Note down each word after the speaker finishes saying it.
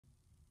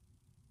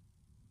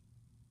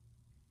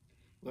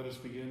Let us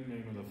begin in the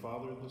name of the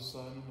Father, the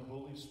Son, and the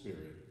Holy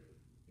Spirit.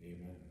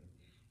 Amen.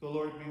 The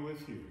Lord be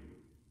with you.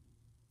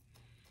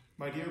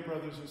 My dear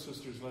brothers and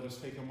sisters, let us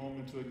take a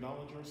moment to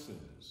acknowledge our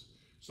sins,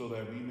 so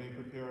that we may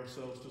prepare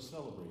ourselves to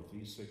celebrate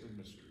these sacred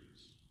mysteries.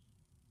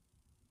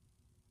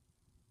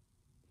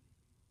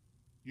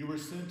 You were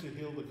sent to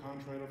heal the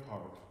contrite of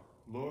heart.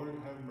 Lord,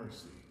 have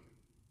mercy.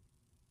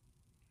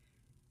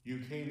 You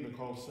came to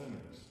call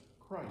sinners.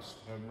 Christ,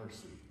 have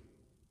mercy.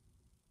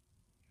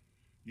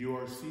 You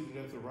are seated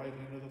at the right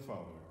hand of the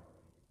Father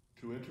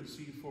to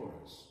intercede for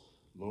us.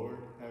 Lord,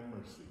 have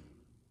mercy.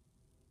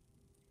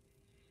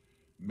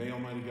 May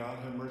Almighty God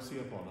have mercy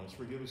upon us,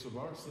 forgive us of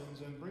our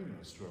sins, and bring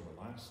us to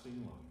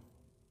everlasting life.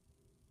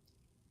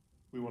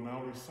 We will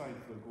now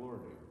recite the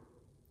Gloria.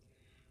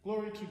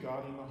 Glory to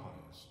God in the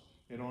highest,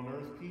 and on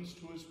earth peace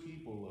to his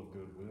people of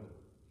good will.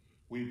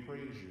 We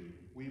praise you,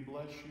 we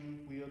bless you,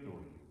 we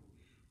adore you.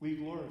 We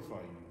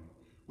glorify you,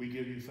 we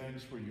give you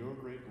thanks for your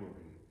great glory.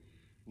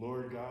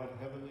 Lord God,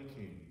 heavenly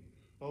King,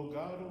 O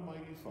God,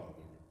 Almighty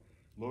Father,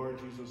 Lord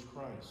Jesus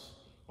Christ,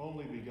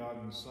 only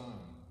begotten Son,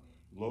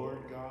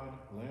 Lord God,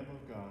 Lamb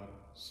of God,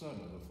 Son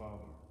of the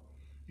Father.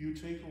 You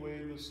take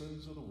away the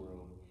sins of the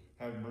world,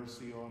 have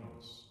mercy on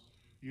us.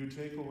 You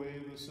take away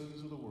the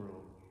sins of the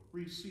world,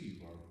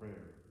 receive our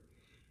prayer.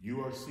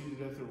 You are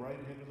seated at the right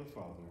hand of the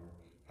Father,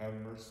 have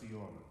mercy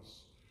on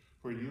us.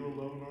 For you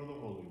alone are the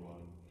Holy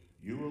One,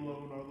 you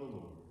alone are the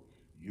Lord,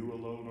 you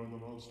alone are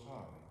the Most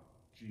High,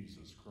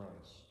 Jesus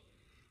Christ.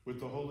 With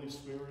the Holy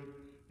Spirit,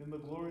 in the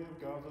glory of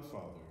God the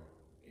Father.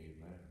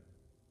 Amen.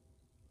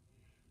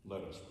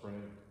 Let us pray.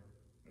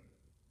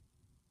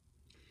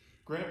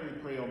 Grant, we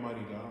pray,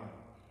 Almighty God,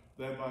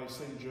 that by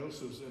St.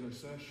 Joseph's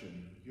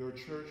intercession, your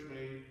church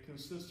may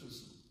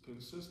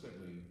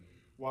consistently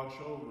watch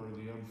over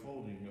the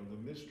unfolding of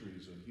the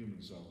mysteries of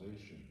human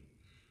salvation,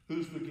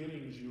 whose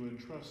beginnings you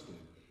entrusted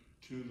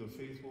to his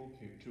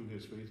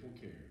faithful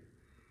care.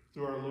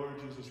 Through our Lord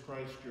Jesus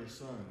Christ, your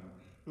Son,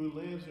 who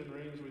lives and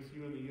reigns with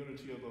you in the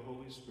unity of the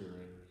Holy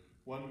Spirit,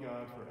 one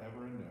God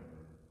forever and ever.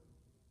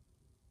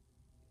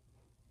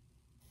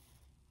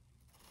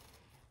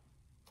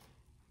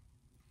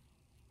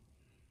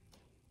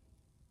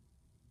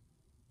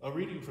 A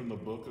reading from the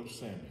book of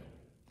Samuel.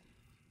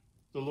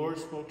 The Lord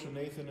spoke to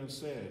Nathan and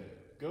said,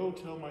 "Go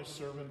tell my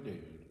servant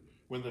David,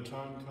 when the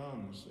time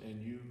comes and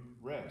you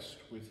rest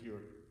with your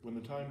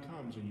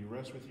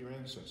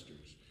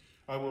ancestors,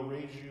 I will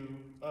raise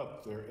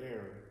up your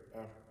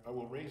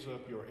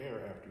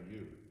heir after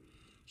you.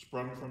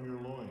 Sprung from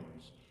your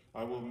loins,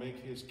 I will make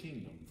his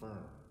kingdom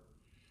firm.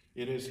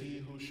 It is he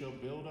who shall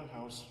build a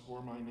house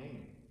for my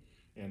name,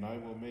 and I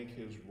will make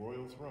his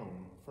royal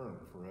throne firm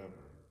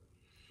forever.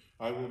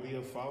 I will be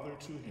a father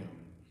to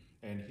him,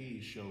 and he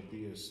shall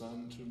be a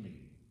son to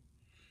me.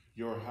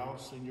 Your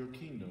house and your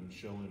kingdom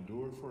shall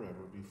endure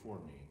forever before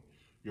me.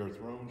 Your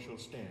throne shall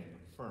stand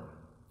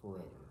firm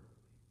forever."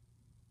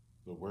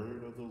 The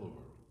word of the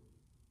Lord.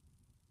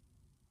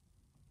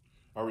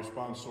 Our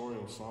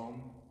responsorial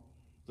psalm,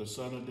 the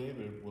Son of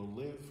David will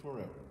live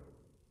forever.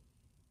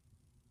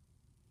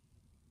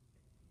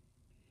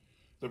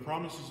 The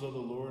promises of the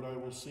Lord I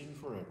will sing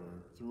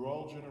forever. Through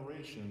all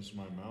generations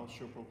my mouth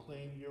shall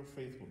proclaim your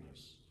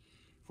faithfulness.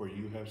 For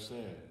you have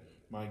said,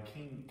 my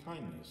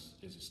kindness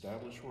is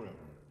established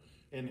forever.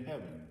 In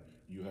heaven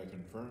you have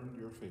confirmed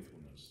your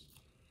faithfulness.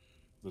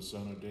 The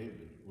Son of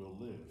David will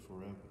live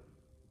forever.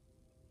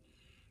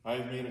 I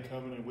have made a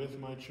covenant with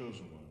my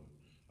chosen one.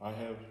 I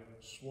have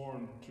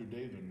sworn to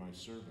David my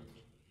servant.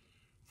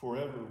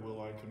 Forever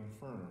will I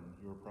confirm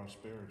your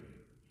prosperity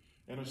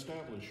and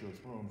establish your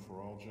throne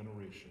for all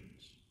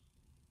generations.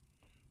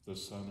 The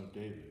Son of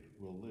David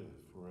will live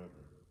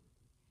forever.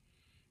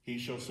 He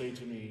shall say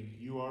to me,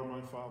 "You are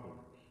my Father,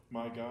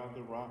 my God,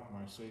 the rock,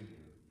 my Savior."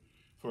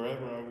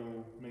 Forever I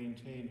will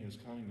maintain his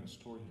kindness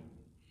toward him,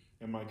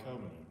 and my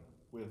covenant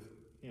with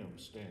him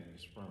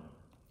stands firm.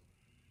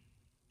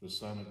 The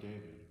Son of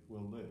David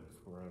will live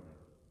forever.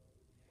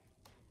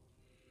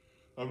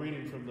 A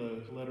reading from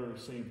the letter of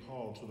St.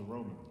 Paul to the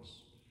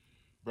Romans.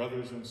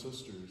 Brothers and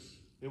sisters,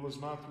 it was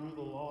not through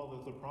the law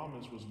that the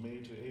promise was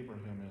made to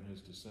Abraham and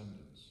his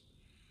descendants,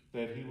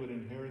 that he would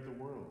inherit the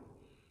world,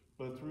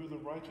 but through the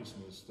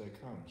righteousness that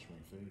comes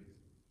from faith.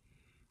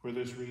 For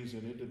this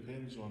reason it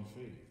depends on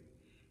faith,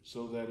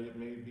 so that it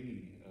may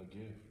be a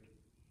gift,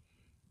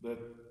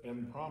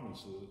 and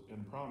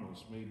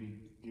promise may be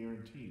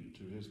guaranteed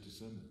to his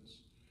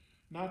descendants,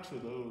 not to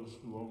those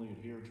who only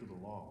adhere to the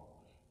law,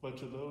 but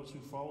to those who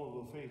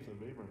follow the faith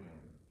of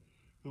Abraham,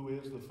 who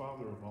is the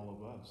father of all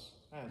of us,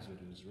 as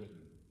it is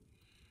written,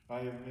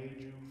 "I have made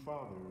you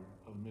father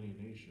of many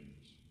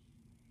nations."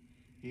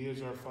 He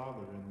is our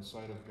Father in the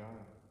sight of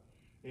God,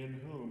 in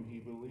whom he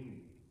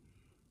believed,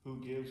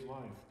 who gives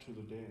life to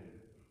the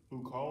dead,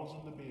 who calls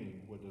into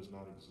being what does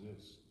not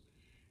exist.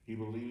 He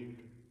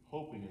believed,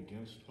 hoping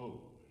against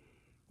hope,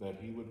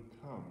 that he would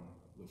become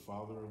the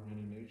father of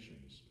many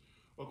nations,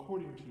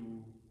 according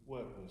to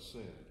what was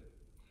said,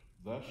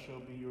 "Thus shall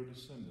be your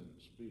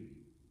descendants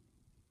be."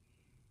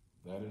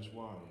 That is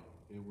why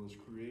it was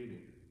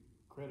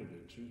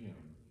credited to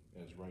him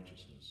as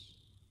righteousness.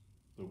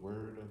 The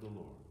word of the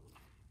Lord.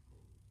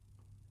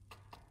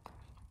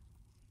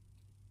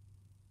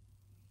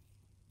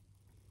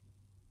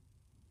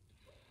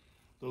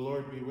 The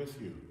Lord be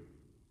with you.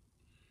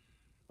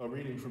 A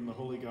reading from the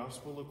Holy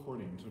Gospel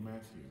according to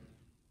Matthew.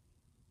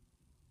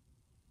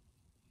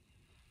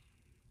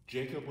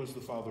 Jacob was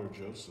the father of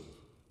Joseph,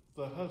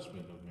 the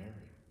husband of Mary.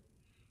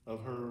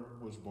 Of her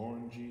was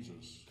born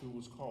Jesus, who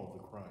was called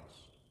the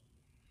Christ.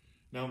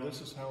 Now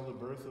this is how the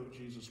birth of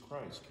Jesus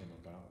Christ came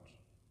about.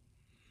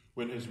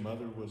 When his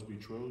mother was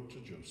betrothed to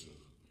Joseph,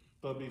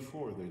 but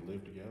before they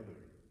lived together,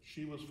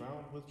 she was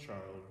found with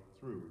child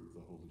through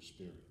the Holy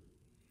Spirit.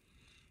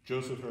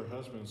 Joseph, her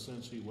husband,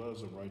 since he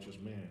was a righteous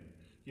man,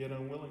 yet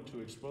unwilling to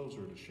expose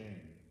her to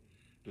shame,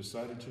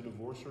 decided to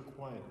divorce her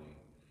quietly.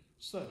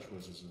 Such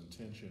was his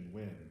intention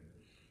when,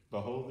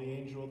 behold, the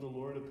angel of the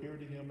Lord appeared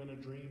to him in a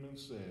dream and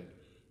said,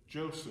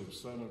 Joseph,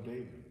 son of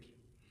David,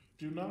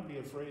 do not be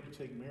afraid to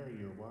take Mary,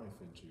 your wife,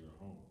 into your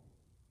home.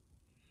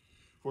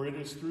 For it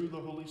is through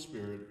the Holy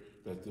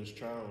Spirit that this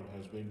child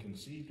has been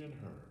conceived in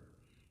her.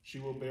 She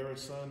will bear a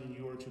son, and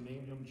you are to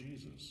name him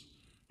Jesus,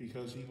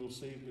 because he will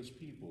save his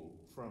people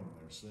from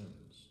their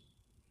sins.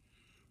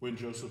 When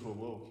Joseph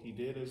awoke, he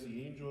did as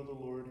the angel of the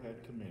Lord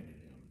had commanded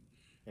him,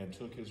 and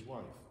took his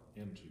wife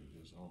into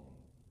his home.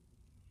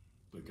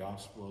 The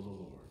Gospel of the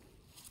Lord.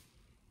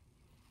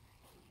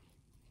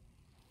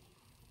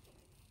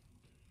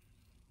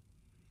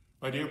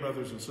 My dear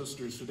brothers and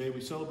sisters, today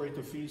we celebrate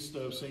the feast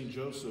of St.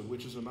 Joseph,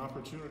 which is an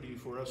opportunity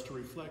for us to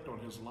reflect on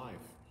his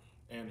life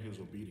and his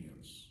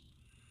obedience.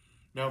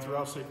 Now,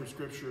 throughout sacred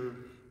scripture,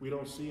 we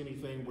don't see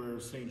anything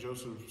where St.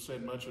 Joseph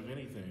said much of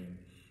anything,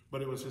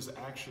 but it was his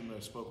action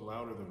that spoke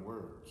louder than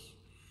words.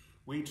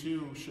 We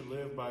too should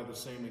live by the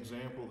same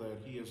example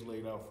that he has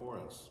laid out for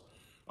us.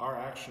 Our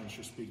actions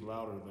should speak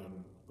louder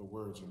than the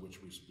words in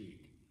which we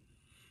speak.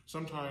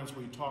 Sometimes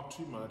we talk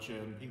too much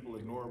and people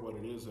ignore what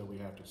it is that we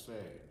have to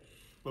say.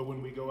 But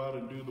when we go out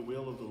and do the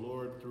will of the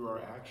Lord through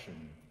our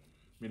action,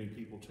 many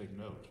people take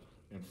note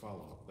and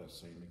follow that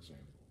same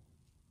example.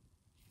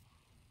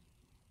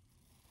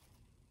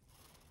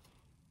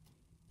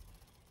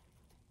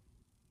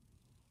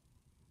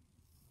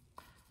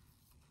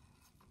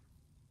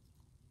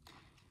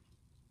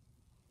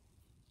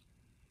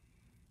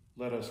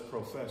 Let us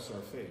profess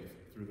our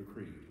faith through the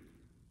Creed.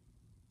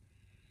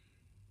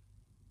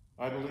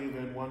 I believe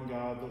in one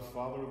God, the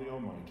Father, the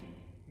Almighty,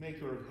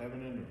 maker of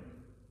heaven and earth,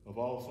 of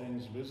all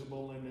things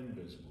visible and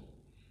invisible.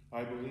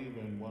 I believe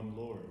in one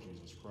Lord,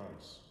 Jesus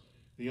Christ,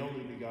 the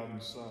only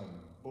begotten Son,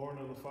 born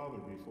of the Father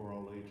before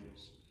all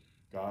ages,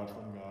 God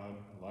from God,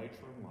 light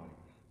from light,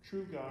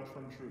 true God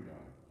from true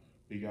God,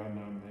 begotten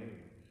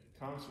unmade,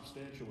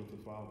 consubstantial with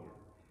the Father.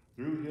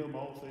 Through him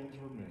all things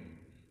were made,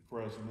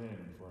 for us men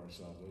and for our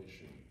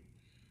salvation.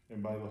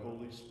 And by the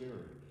Holy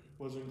Spirit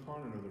was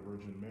incarnate of the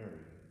Virgin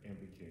Mary and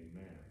became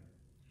man.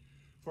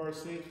 For our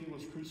sake he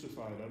was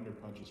crucified under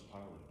Pontius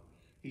Pilate.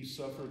 He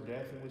suffered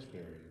death and was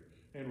buried,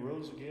 and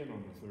rose again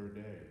on the third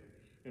day,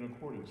 in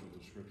accordance with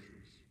the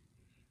Scriptures.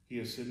 He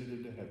ascended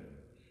into heaven,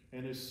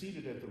 and is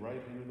seated at the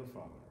right hand of the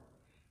Father.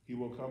 He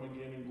will come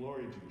again in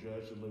glory to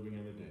judge the living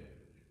and the dead,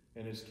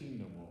 and his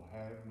kingdom will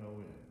have no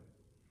end.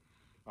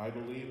 I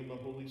believe in the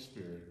Holy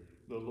Spirit,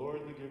 the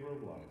Lord, the giver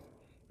of life,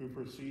 who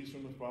proceeds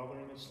from the Father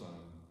and the Son,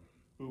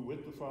 who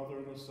with the Father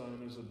and the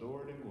Son is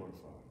adored and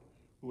glorified,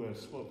 who has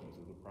spoken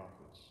through the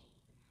prophets.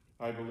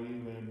 I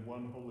believe in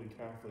one holy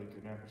Catholic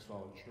and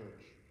Apostolic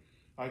Church.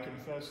 I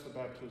confess the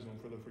baptism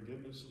for the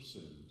forgiveness of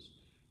sins,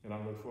 and I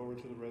look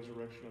forward to the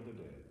resurrection of the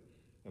dead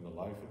and the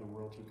life of the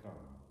world to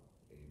come.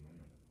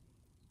 Amen.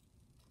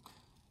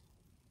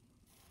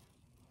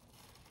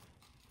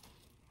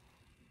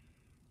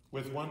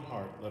 With one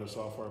heart, let us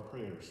offer our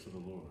prayers to the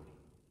Lord.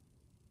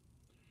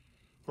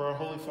 For our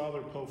Holy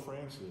Father, Pope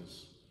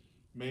Francis,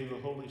 may the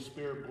Holy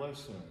Spirit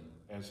bless him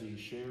as he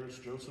shares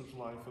Joseph's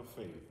life of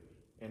faith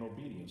and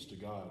obedience to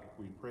God,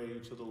 we pray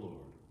to the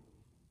Lord.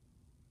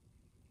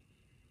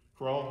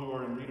 For all who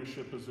are in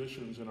leadership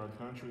positions in our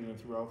country and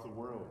throughout the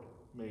world,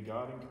 may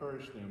God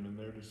encourage them in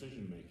their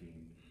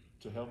decision-making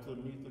to help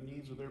them meet the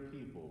needs of their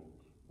people,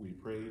 we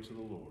pray to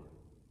the Lord.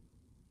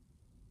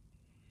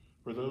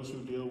 For those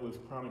who deal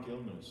with chronic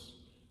illness,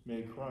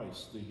 may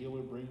Christ, the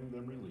healer, bring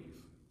them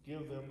relief.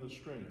 Give them the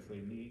strength they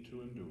need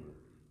to endure,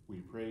 we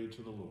pray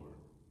to the Lord.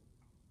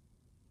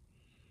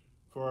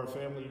 For our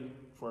families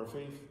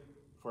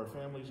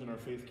in our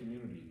faith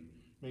community,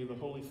 may the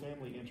Holy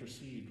Family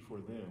intercede for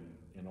them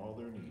in all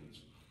their needs.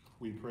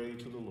 We pray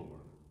to the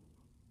Lord.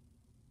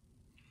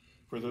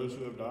 For those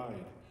who have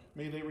died,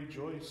 may they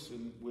rejoice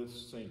with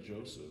St.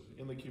 Joseph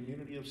in the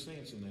community of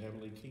saints in the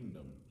heavenly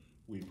kingdom.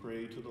 We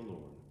pray to the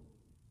Lord.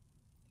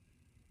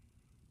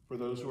 For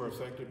those who are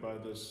affected by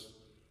this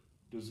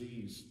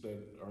disease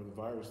or the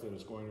virus that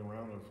is going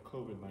around of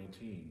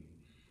COVID-19,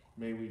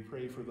 may we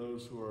pray for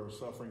those who are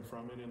suffering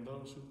from it and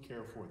those who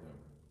care for them.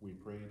 We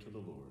pray to the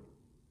Lord.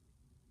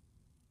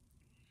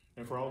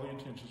 And for all the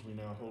intentions we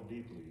now hold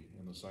deeply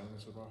in the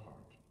silence of our heart.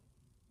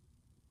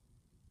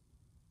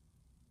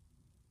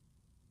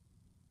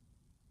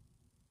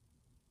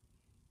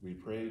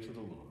 pray to the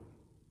Lord.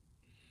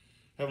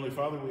 Heavenly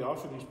Father, we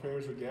offer these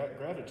prayers of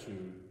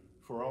gratitude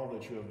for all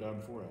that you have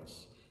done for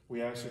us.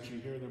 We ask that you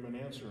hear them and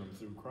answer them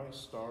through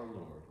Christ our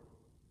Lord.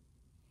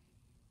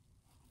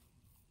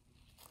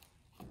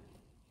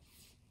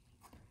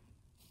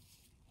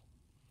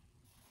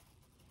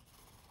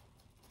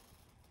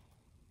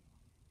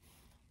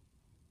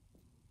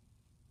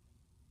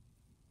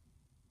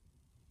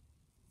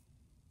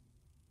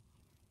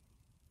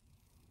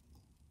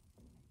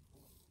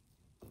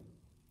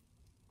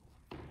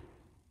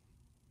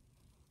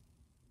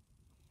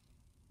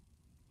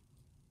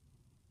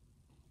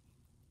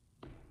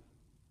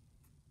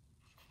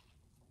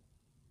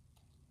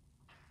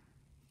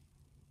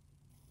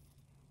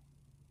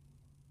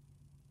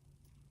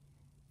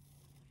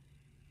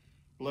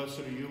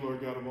 Blessed are you,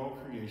 Lord God of all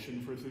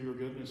creation, for through your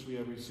goodness we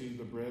have received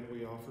the bread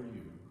we offer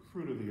you,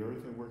 fruit of the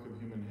earth and work of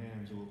human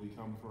hands, it will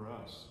become for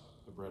us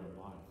the bread of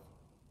life.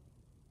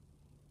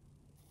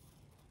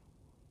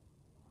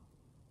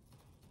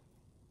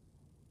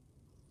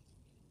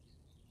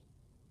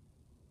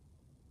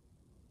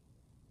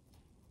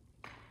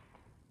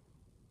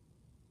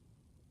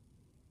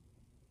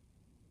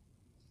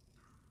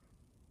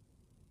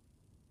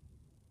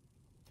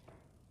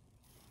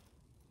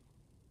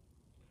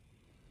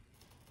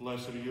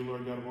 Blessed are you,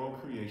 Lord God of all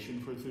creation,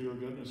 for through your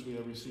goodness we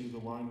have received the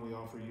wine we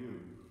offer you,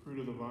 fruit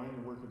of the vine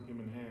and work of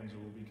human hands, it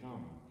will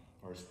become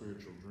our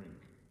spiritual drink.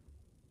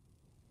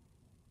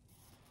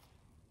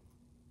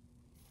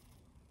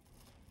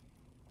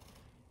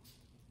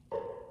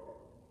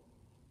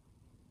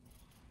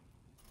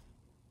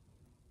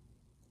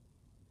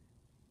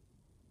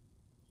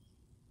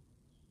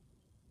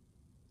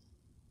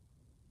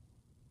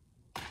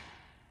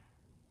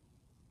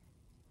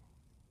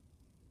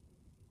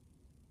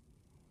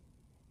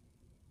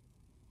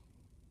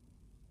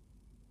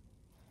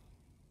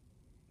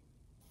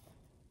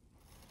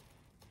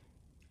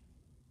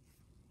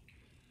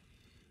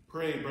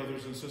 Pray,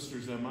 brothers and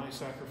sisters, that my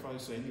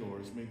sacrifice and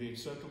yours may be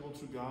acceptable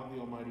to God the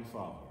Almighty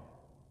Father.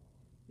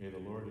 May the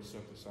Lord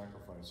accept the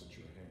sacrifice at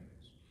your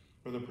hands,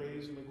 for the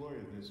praise and the glory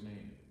of his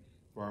name,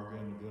 for our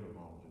good and the good of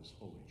all his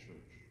holy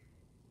church.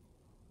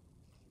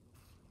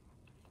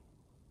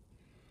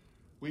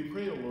 We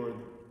pray, O Lord,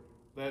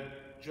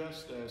 that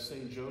just as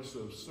St.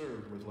 Joseph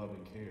served with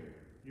loving care,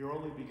 your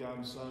only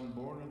begotten Son,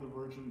 born of the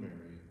Virgin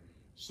Mary,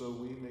 so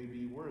we may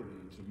be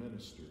worthy to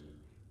minister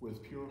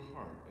with pure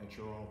heart at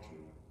your altar,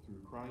 through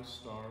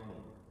Christ our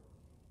Lord.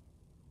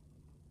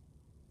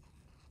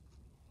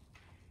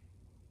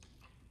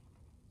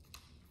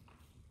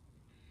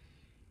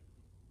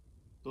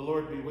 The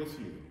Lord be with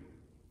you.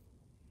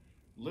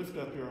 Lift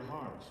up your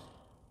hearts.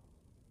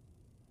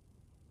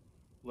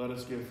 Let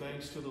us give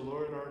thanks to the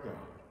Lord our God.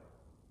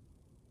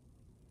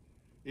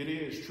 It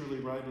is truly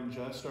right and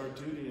just, our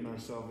duty and our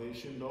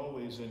salvation,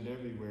 always and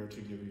everywhere to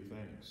give you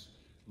thanks,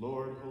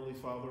 Lord, Holy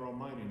Father,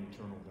 Almighty and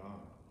eternal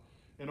God.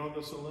 And on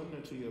the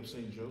solemnity of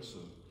St. Joseph,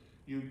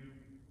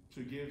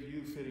 to give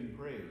you fitting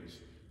praise,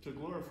 to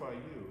glorify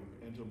you,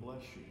 and to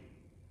bless you.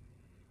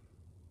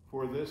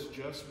 For this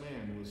just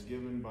man was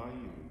given by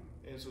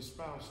you as a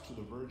spouse to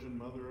the Virgin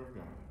Mother of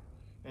God,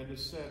 and to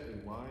set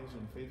a wise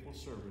and faithful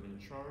servant in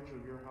charge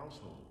of your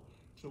household,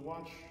 to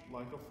watch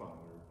like a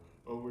father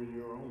over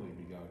your only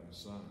begotten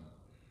Son,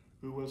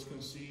 who was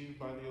conceived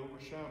by the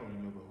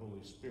overshadowing of the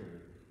Holy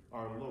Spirit,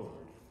 our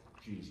Lord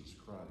Jesus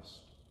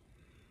Christ.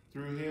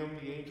 Through him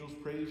the angels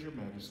praise your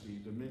majesty,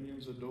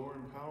 dominions adore,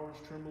 and powers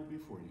tremble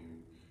before you.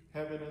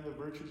 Heaven and the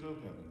virtues of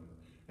heaven,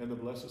 and the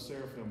blessed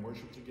seraphim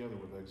worship together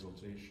with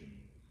exultation.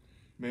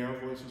 May our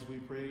voices, we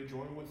pray,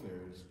 join with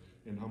theirs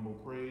in humble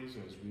praise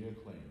as we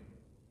acclaim.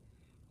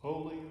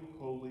 Holy,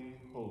 holy,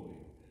 holy,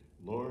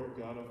 Lord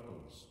God of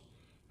hosts,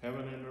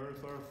 heaven and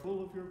earth are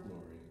full of your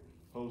glory.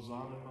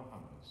 Hosanna in the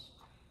highest.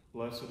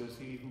 Blessed is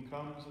he who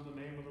comes in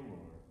the name of the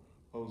Lord.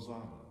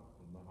 Hosanna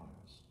in the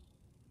highest.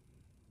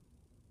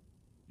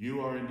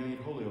 You are indeed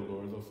holy, O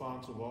Lord, the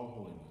font of all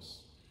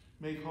holiness.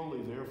 Make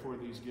holy, therefore,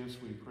 these gifts,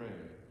 we pray,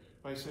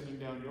 by sending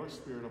down your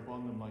Spirit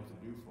upon them like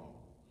the dewfall,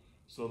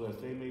 so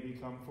that they may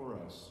become for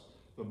us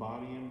the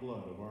body and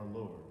blood of our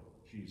Lord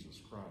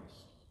Jesus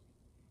Christ.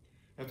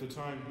 At the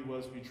time he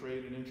was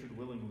betrayed and entered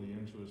willingly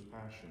into his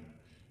passion,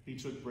 he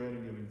took bread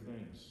and giving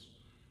thanks,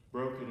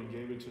 broke it and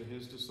gave it to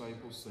his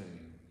disciples,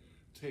 saying,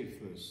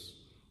 "Take this,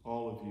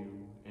 all of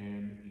you,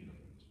 and eat of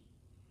it.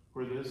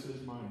 For this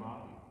is my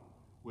body,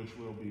 which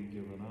will be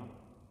given up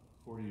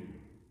for you."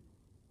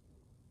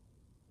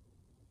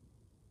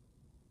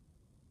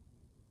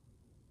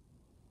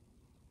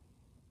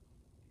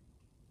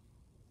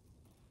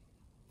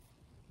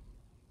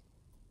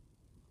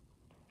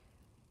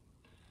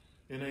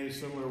 In a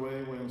similar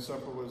way, when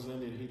supper was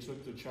ended, he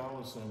took the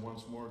chalice and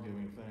once more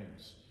giving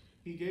thanks,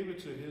 he gave it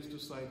to his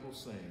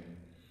disciples, saying,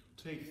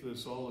 "Take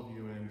this, all of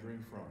you, and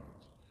drink from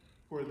it.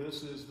 For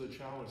this is the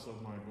chalice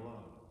of my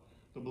blood,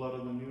 the blood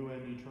of the new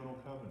and eternal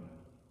covenant,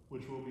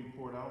 which will be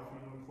poured out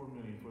for you and for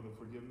many for the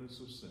forgiveness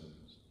of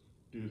sins.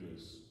 Do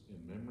this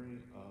in memory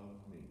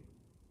of me."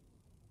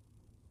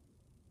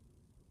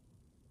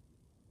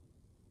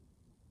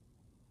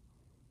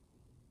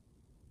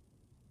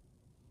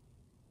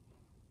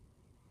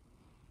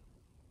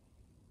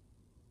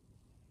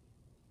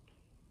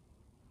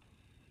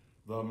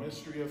 The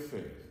mystery of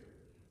faith.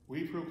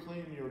 We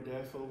proclaim your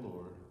death, O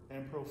Lord,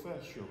 and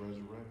profess your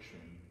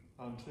resurrection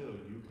until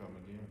you come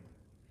again.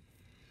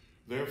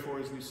 Therefore,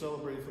 as we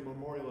celebrate the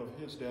memorial of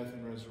his death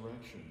and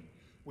resurrection,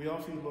 we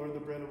offer you, Lord, the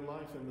bread of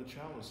life and the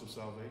chalice of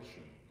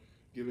salvation,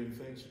 giving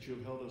thanks that you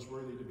have held us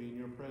worthy to be in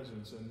your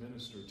presence and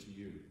minister to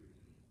you.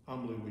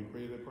 Humbly we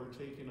pray that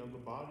partaking of the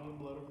body and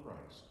blood of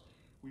Christ,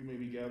 we may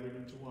be gathered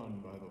into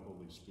one by the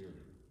Holy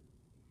Spirit.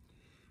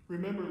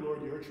 Remember,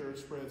 Lord, your church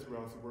spread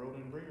throughout the world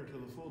and bring her to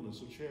the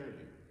fullness of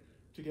charity,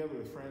 together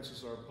with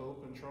Francis our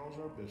Pope and Charles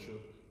our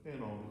Bishop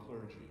and all the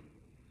clergy.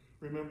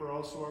 Remember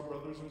also our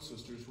brothers and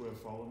sisters who have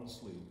fallen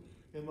asleep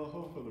in the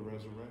hope of the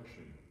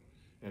resurrection,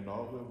 and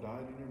all who have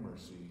died in your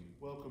mercy,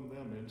 welcome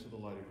them into the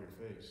light of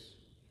your face.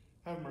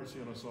 Have mercy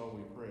on us all,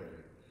 we pray,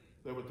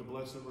 that with the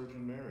Blessed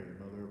Virgin Mary,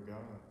 Mother of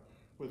God,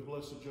 with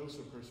Blessed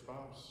Joseph, her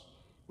spouse,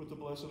 with the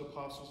blessed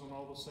apostles and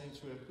all the saints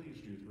who have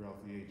pleased you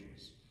throughout the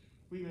ages,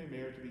 we may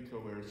merit to be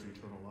co-heirs to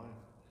eternal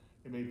life,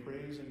 and may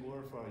praise and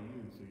glorify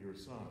you through your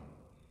Son,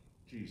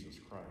 Jesus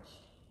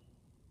Christ.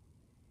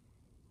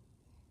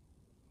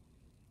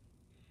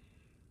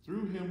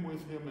 Through him,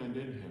 with him, and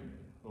in him,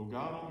 O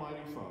God,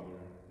 Almighty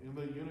Father, in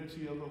the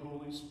unity of the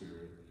Holy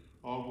Spirit,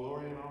 all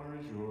glory and honor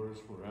is yours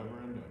forever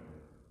and ever.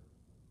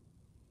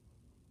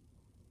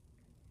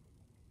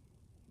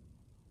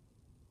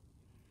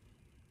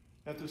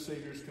 At the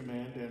Savior's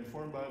command and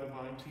formed by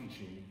divine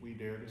teaching, we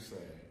dare to say,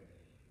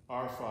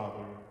 Our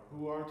Father,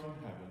 who art in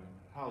heaven,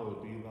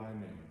 hallowed be thy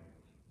name.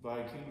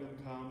 Thy kingdom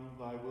come,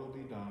 thy will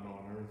be done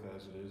on earth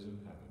as it is in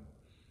heaven.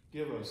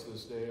 Give us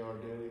this day our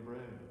daily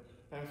bread,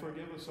 and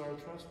forgive us our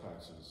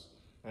trespasses,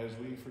 as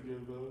we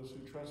forgive those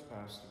who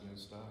trespass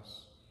against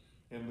us.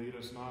 And lead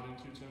us not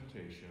into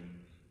temptation,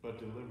 but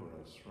deliver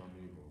us from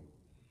evil.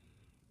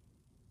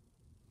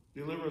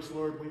 Deliver us,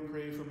 Lord, we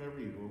pray, from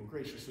every evil.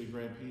 Graciously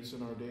grant peace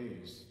in our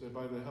days, that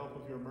by the help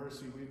of your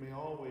mercy we may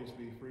always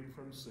be free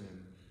from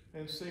sin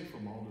and safe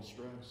from all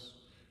distress,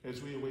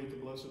 as we await the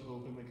blessed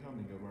hope and the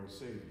coming of our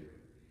Savior,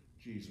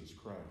 Jesus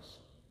Christ.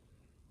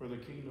 For the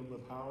kingdom, the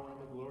power, and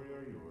the glory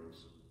are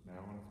yours,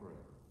 now and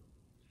forever.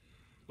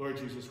 Lord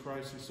Jesus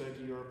Christ, who said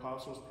to your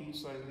apostles,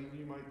 Peace I leave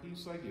you, my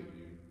peace I give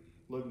you,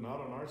 look not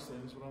on our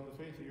sins, but on the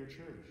faith of your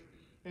church,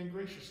 and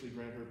graciously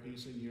grant her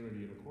peace and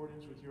unity in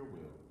accordance with your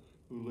will,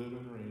 who live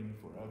and reign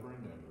forever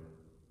and ever.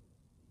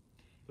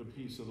 The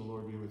peace of the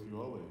Lord be with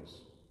you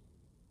always.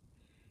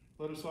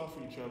 Let us offer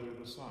each other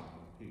the sign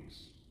of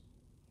peace.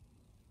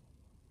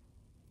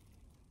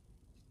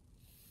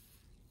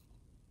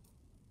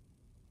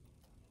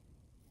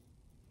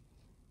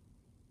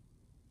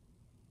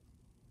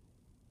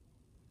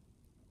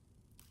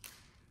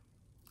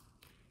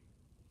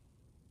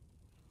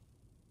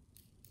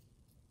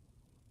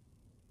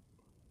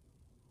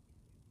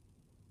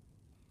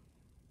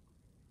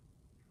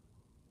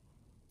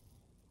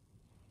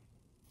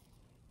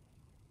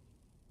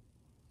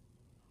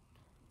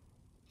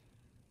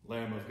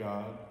 Lamb of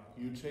God,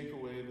 you take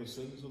away the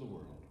sins of the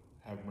world,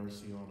 have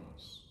mercy on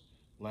us.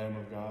 Lamb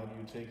of God,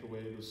 you take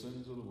away the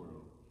sins of the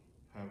world,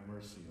 have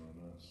mercy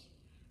on us.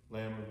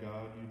 Lamb of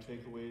God, you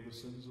take away the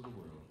sins of the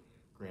world,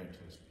 grant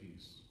us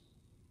peace.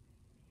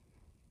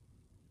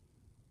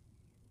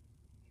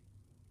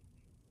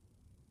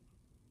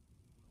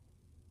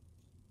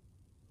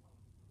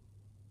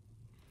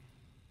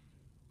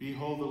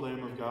 Behold the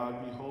Lamb of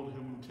God, behold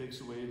him who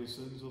takes away the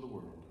sins of the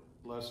world.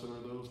 Blessed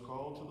are those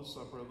called to the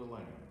supper of the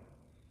Lamb.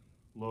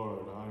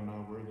 Lord, I am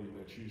not worthy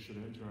that you should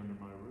enter under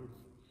my roof,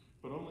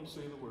 but only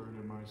say the word,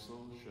 and my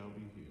soul shall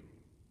be healed.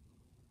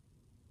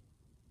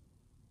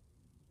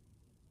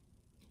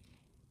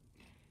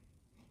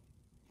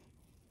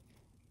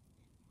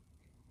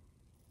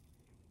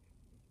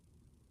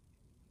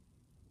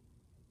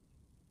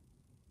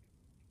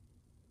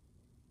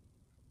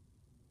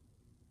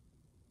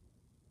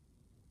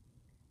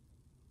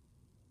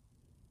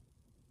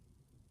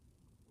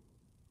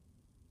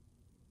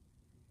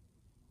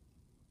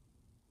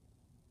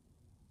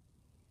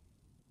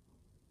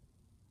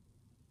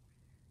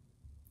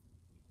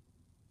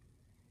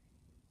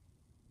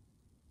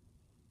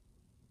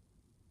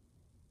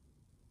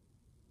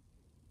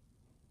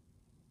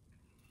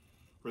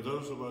 For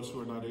those of us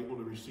who are not able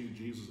to receive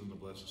Jesus in the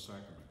Blessed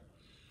Sacrament,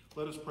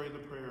 let us pray the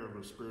prayer of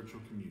a spiritual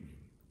communion,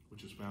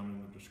 which is found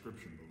in the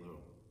description below.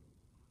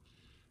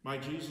 My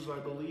Jesus, I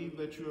believe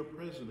that you are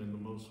present in the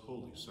Most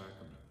Holy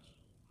Sacrament.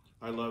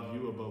 I love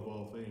you above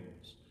all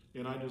things,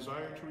 and I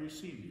desire to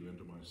receive you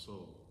into my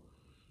soul.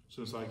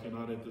 Since I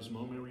cannot at this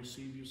moment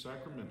receive you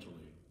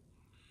sacramentally,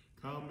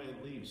 come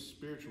at least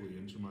spiritually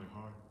into my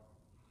heart.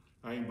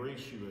 I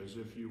embrace you as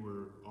if you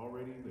were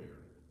already there,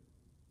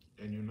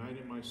 and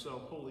united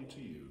myself wholly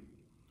to you.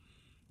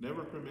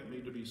 Never permit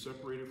me to be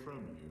separated from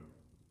you.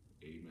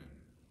 Amen.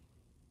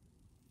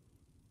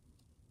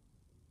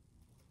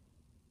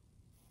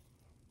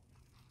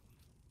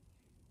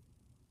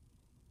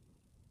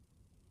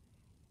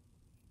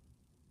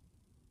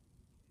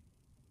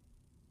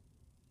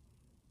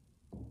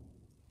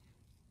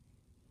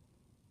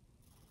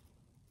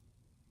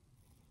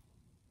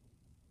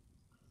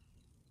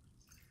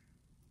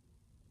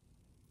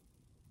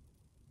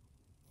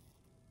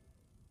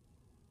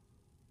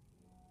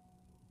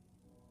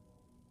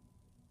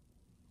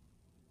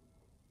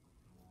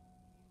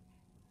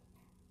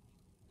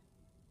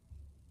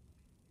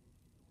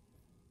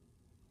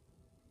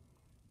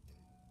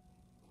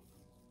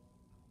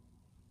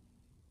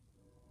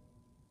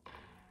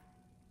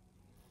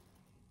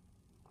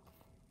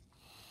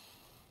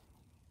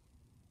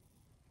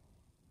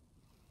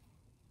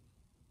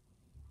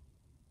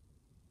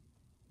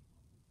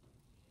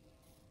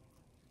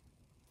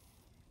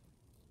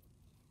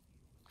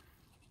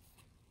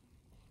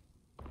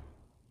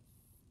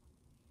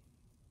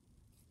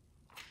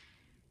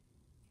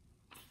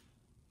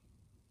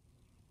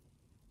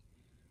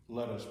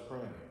 Let us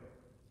pray.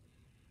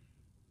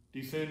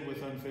 Defend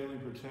with unfailing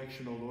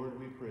protection, O Lord,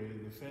 we pray,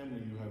 the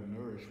family you have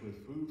nourished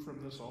with food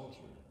from this altar,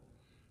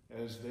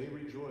 as they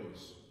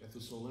rejoice at the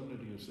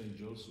solemnity of St.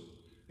 Joseph,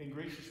 and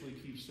graciously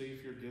keep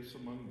safe your gifts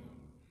among them,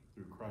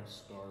 through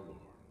Christ our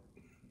Lord.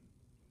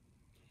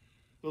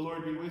 The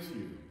Lord be with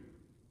you.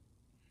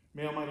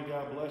 May Almighty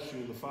God bless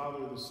you, the Father,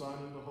 the Son,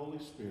 and the Holy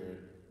Spirit.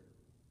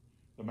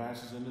 The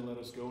Mass is ended. Let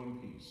us go in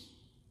peace.